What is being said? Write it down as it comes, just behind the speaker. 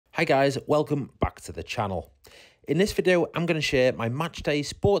Hi guys, welcome back to the channel. In this video, I'm going to share my matchday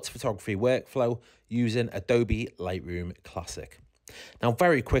sports photography workflow using Adobe Lightroom Classic. Now,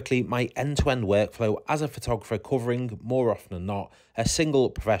 very quickly, my end-to-end workflow as a photographer covering, more often than not, a single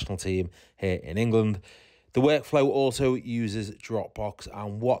professional team here in England. The workflow also uses Dropbox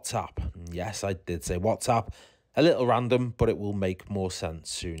and Whats App. Yes, I did say WhatsApp. A little random, but it will make more sense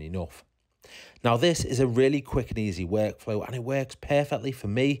soon enough. Now, this is a really quick and easy workflow, and it works perfectly for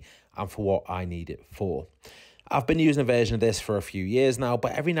me and for what I need it for. I've been using a version of this for a few years now,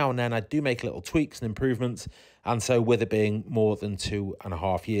 but every now and then I do make little tweaks and improvements. And so with it being more than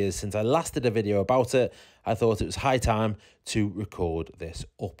 2.5 years since I last did a video about it, I thought it was high time to record this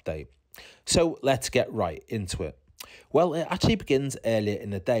update. So let's get right into it. Well, it actually begins earlier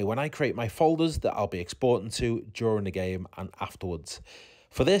in the day when I create my folders that I'll be exporting to during the game and afterwards.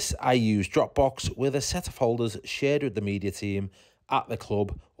 For this, I use Dropbox with a set of folders shared with the media team at the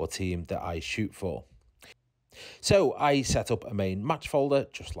club or team that I shoot for. So I set up a main match folder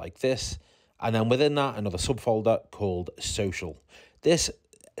just like this, and then within that another subfolder called social. This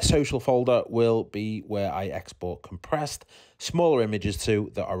social folder will be where I export compressed, smaller images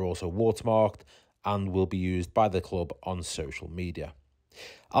to that are also watermarked and will be used by the club on social media.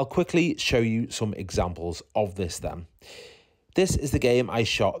 I'll quickly show you some examples of this then. This is the game I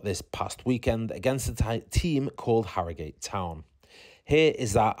shot this past weekend against a team called Harrogate Town. Here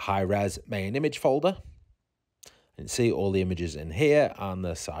is that high-res main image folder. You can see all the images in here and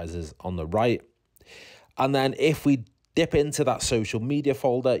the sizes on the right. And then if we dip into that social media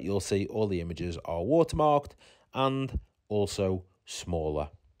folder, you'll see all the images are watermarked and also smaller.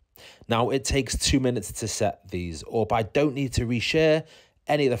 Now, it takes 2 minutes to set these up. I don't need to reshare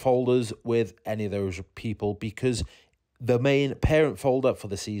any of the folders with any of those people because the main parent folder for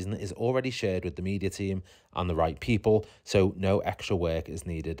the season is already shared with the media team and the right people, so no extra work is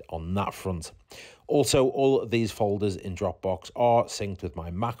needed on that front. Also, all of these folders in Dropbox are synced with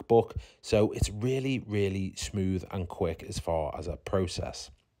my MacBook, so it's really smooth and quick as far as a process.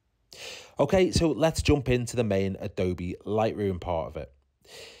 Okay, so let's jump into the main Adobe Lightroom part of it.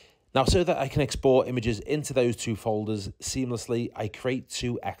 Now, so that I can export images into those two folders seamlessly, I create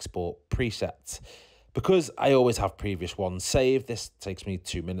two export presets. Because I always have previous ones saved, this takes me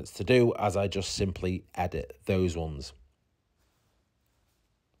 2 minutes to do as I just simply edit those ones.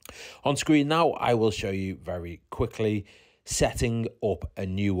 On screen now, I will show you very quickly setting up a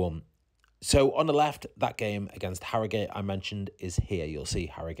new one. So on the left, that game against Harrogate I mentioned is here. You'll see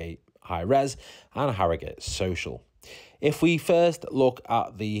Harrogate High Res and Harrogate Social. If we first look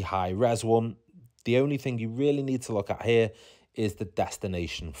at the high res one, the only thing you really need to look at here is the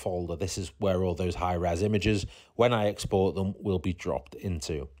destination folder. This is where all those high-res images, when I export them, will be dropped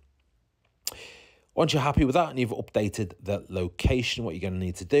into. Once you're happy with that and you've updated the location, what you're going to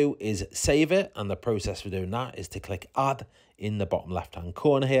need to do is save it. And the process for doing that is to click Add in the bottom left-hand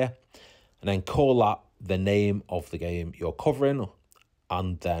corner here, and then call that the name of the game you're covering,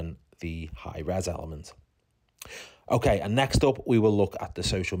 and then the high-res element. Okay, and next up, we will look at the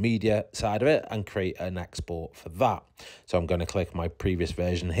social media side of it and create an export for that. So I'm going to click my previous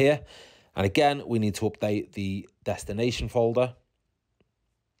version here. And again, we need to update the destination folder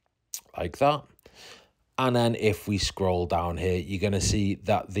like that. And then if we scroll down here, you're going to see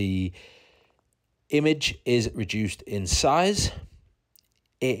that the image is reduced in size.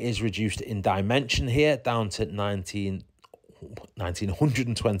 It is reduced in dimension here down to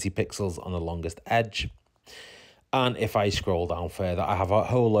 1920 pixels on the longest edge. And if I scroll down further, I have a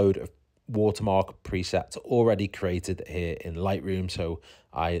whole load of watermark presets already created here in Lightroom. So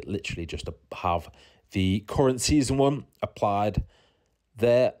I literally just have the current season one applied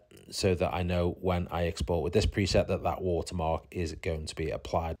there so that I know when I export with this preset that that watermark is going to be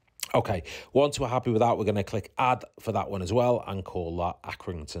applied. Okay, once we're happy with that, we're going to click Add for that one as well and call that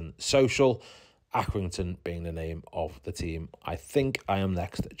Accrington Social. Accrington being the name of the team I think I am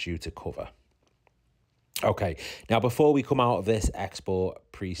next due to cover. Okay, now before we come out of this export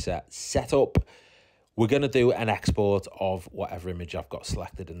preset setup, we're going to do an export of whatever image I've got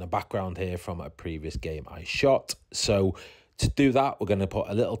selected in the background here from a previous game I shot. So to do that, we're going to put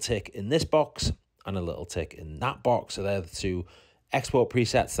a little tick in this box and a little tick in that box. So they're the two export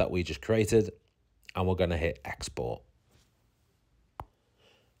presets that we just created, and we're going to hit export.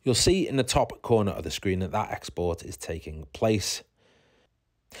 You'll see in the top corner of the screen that that export is taking place.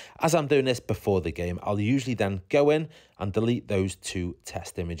 As I'm doing this before the game, I'll usually then go in and delete those two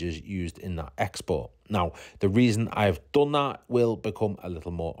test images used in that export. Now, the reason I've done that will become a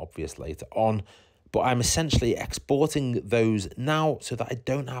little more obvious later on, but I'm essentially exporting those now so that I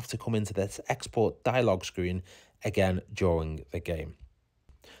don't have to come into this export dialog screen again during the game.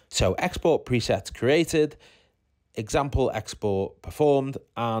 So export presets created, example export performed,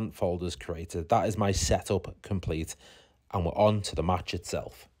 and folders created. That is my setup complete, and we're on to the match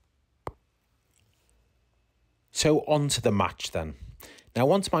itself. So on to the match then. Now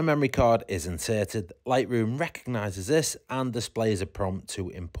once my memory card is inserted, Lightroom recognises this and displays a prompt to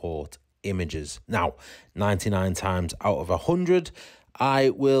import images. Now 99 times out of 100, I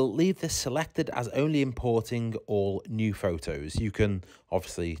will leave this selected as only importing all new photos. You can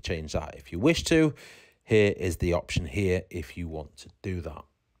obviously change that if you wish to. Here is the option here if you want to do that.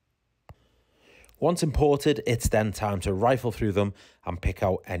 Once imported, it's then time to rifle through them and pick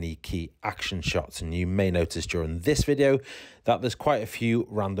out any key action shots. And you may notice during this video that there's quite a few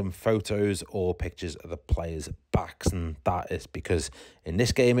random photos or pictures of the players' backs. And that is because in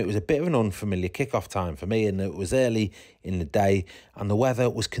this game, it was a bit of an unfamiliar kickoff time for me, and it was early in the day and the weather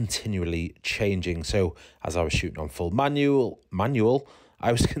was continually changing. So as I was shooting on full manual,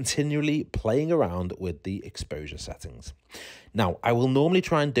 I was continually playing around with the exposure settings. Now, I will normally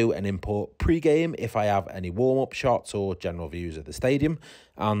try and do an import pre-game if I have any warm-up shots or general views of the stadium.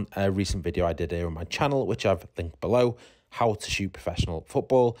 And a recent video I did here on my channel, which I've linked below, How to Shoot Professional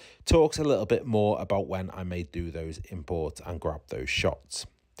Football, talks a little bit more about when I may do those imports and grab those shots.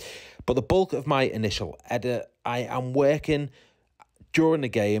 But the bulk of my initial edit, I am working during the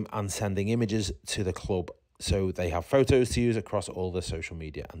game and sending images to the club so they have photos to use across all the social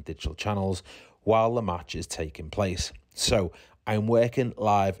media and digital channels while the match is taking place. So I'm working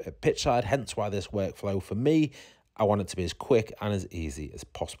live at pitchside, hence why this workflow for me, I want it to be as quick and as easy as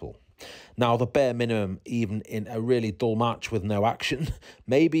possible. Now, the bare minimum, even in a really dull match with no action,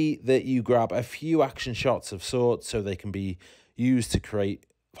 maybe that you grab a few action shots of sorts so they can be used to create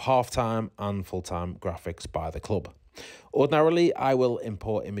half-time and full-time graphics by the club. Ordinarily, I will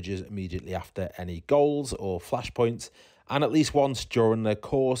import images immediately after any goals or flashpoints, and at least once during the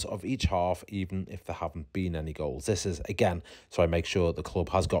course of each half, even if there haven't been any goals. This is, again, so I make sure the club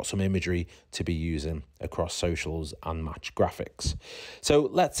has got some imagery to be using across socials and match graphics. So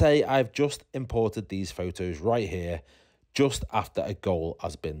let's say I've just imported these photos right here, just after a goal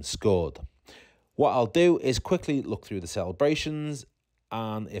has been scored. What I'll do is quickly look through the celebrations,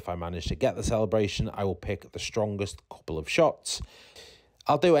 and if I manage to get the celebration, I will pick the strongest couple of shots.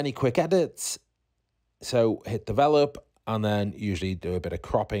 I'll do any quick edits, so hit develop, and then usually do a bit of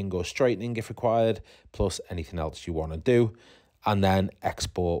cropping or straightening if required, plus anything else you want to do, and then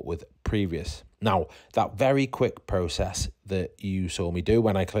export with previous. Now, that very quick process that you saw me do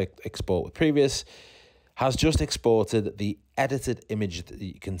when I clicked export with previous has just exported the edited image that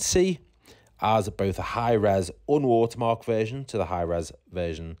you can see as both a high-res unwatermarked version to the high-res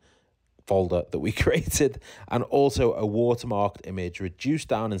version folder that we created, and also a watermarked image reduced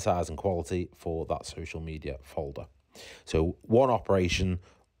down in size and quality for that social media folder. So one operation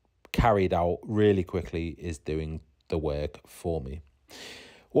carried out really quickly is doing the work for me.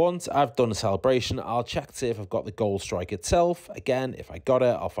 Once I've done a celebration, I'll check to see if I've got the goal strike itself. Again, if I got it,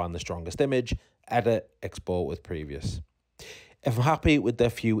 I'll find the strongest image, edit, export with previous. If I'm happy with the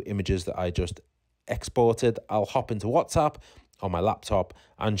few images that I just exported, I'll hop into WhatsApp on my laptop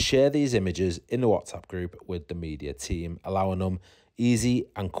and share these images in the WhatsApp group with the media team, allowing them easy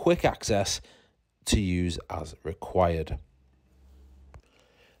and quick access to use as required.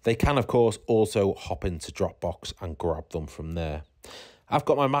 They can, of course, also hop into Dropbox and grab them from there. I've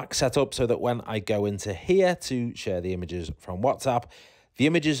got my Mac set up so that when I go into here to share the images from WhatsApp, the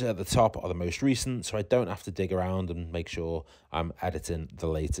images at the top are the most recent, so I don't have to dig around and make sure I'm editing the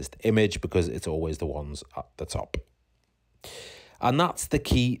latest image because it's always the ones at the top. And that's the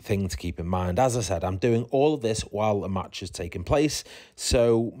key thing to keep in mind. As I said, I'm doing all of this while the match is taking place,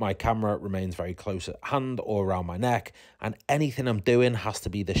 so my camera remains very close at hand or around my neck, and anything I'm doing has to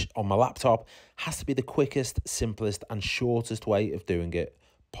be on my laptop, has to be the quickest, simplest, and shortest way of doing it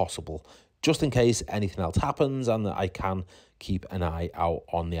possible, just in case anything else happens and that I can keep an eye out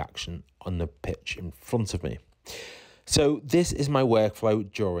on the action on the pitch in front of me. So this is my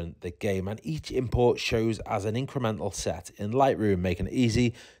workflow during the game, and each import shows as an incremental set in Lightroom, making it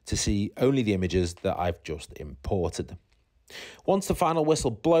easy to see only the images that I've just imported. Once the final whistle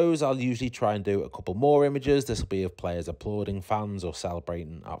blows, I'll usually try and do a couple more images. This will be of players applauding, fans, or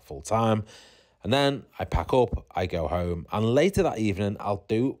celebrating at full time. And then I pack up, I go home, and later that evening, I'll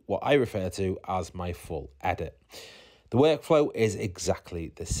do what I refer to as my full edit. The workflow is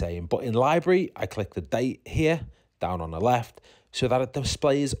exactly the same, but in Library, I click the date here, down on the left, so that it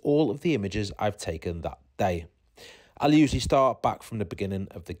displays all of the images I've taken that day. I'll usually start back from the beginning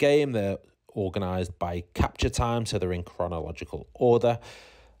of the game. They're organised by capture time, so they're in chronological order.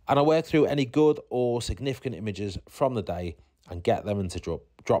 And I work through any good or significant images from the day and get them into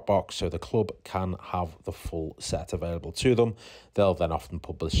Dropbox so the club can have the full set available to them. They'll then often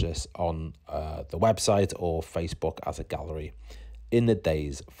publish this on the website or Facebook as a gallery in the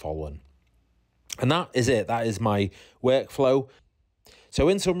days following. And that is it. That is my workflow. So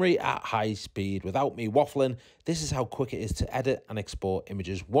in summary, at high speed, without me waffling, this is how quick it is to edit and export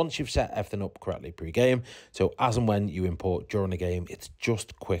images once you've set everything up correctly pre-game. So as and when you import during a game, it's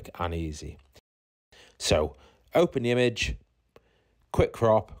just quick and easy. So open the image, quick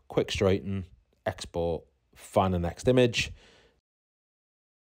crop, quick straighten, export, find the next image.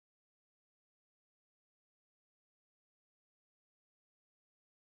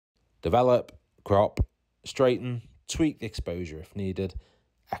 Develop, crop, straighten, tweak the exposure if needed,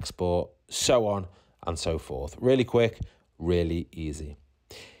 export, so on and so forth. Really quick, really easy.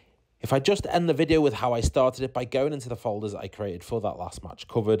 If I just end the video with how I started it by going into the folders I created for that last match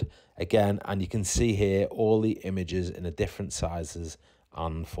covered again, and you can see here all the images in the different sizes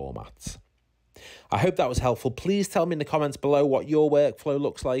and formats. I hope that was helpful. Please tell me in the comments below what your workflow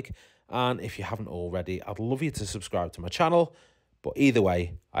looks like. And if you haven't already, I'd love you to subscribe to my channel. But either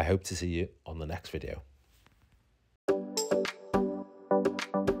way, I hope to see you on the next video.